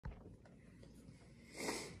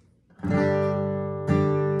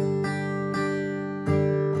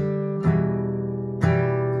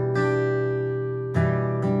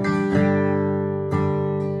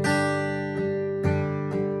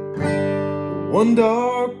One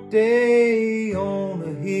dark day on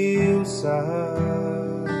a hillside,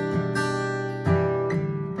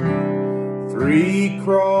 3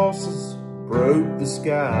 crosses broke the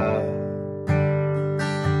sky,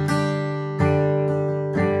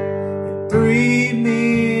 and 3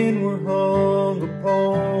 men were hung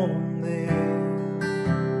upon them,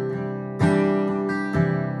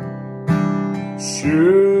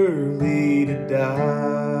 surely to die.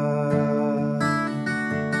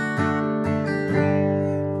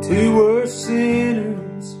 2 were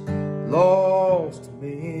sinners, lost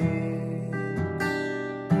men,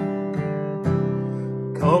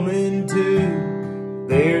 coming to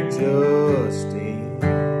their just end.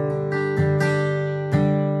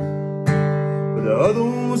 But the other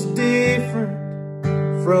one was different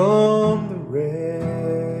from the rest.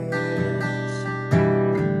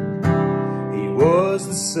 He was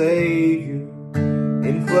the Savior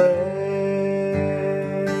in flesh.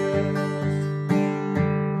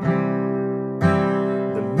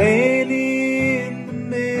 Man in the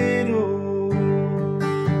middle,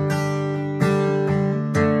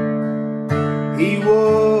 he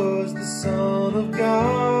was the Son of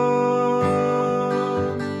God.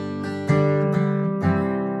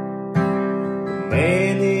 The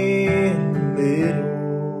man in the middle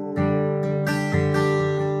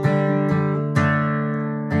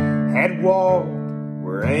had walked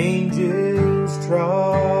where angels trod.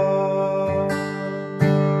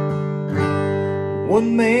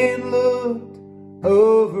 One man looked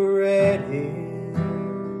over at him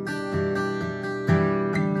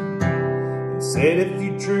and said, if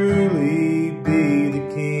you truly be the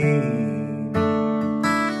King,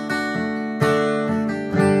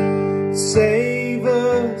 save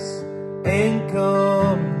us and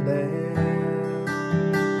come down,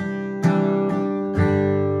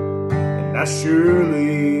 and I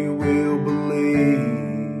surely will believe.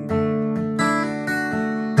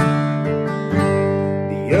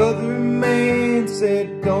 The other man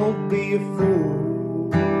said, don't be a fool.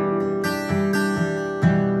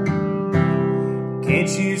 Can't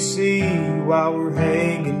you see why we're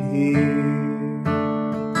hanging here?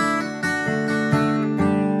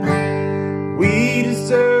 We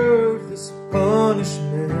deserve this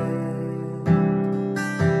punishment,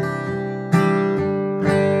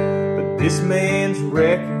 but this man's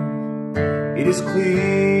record, it is clear.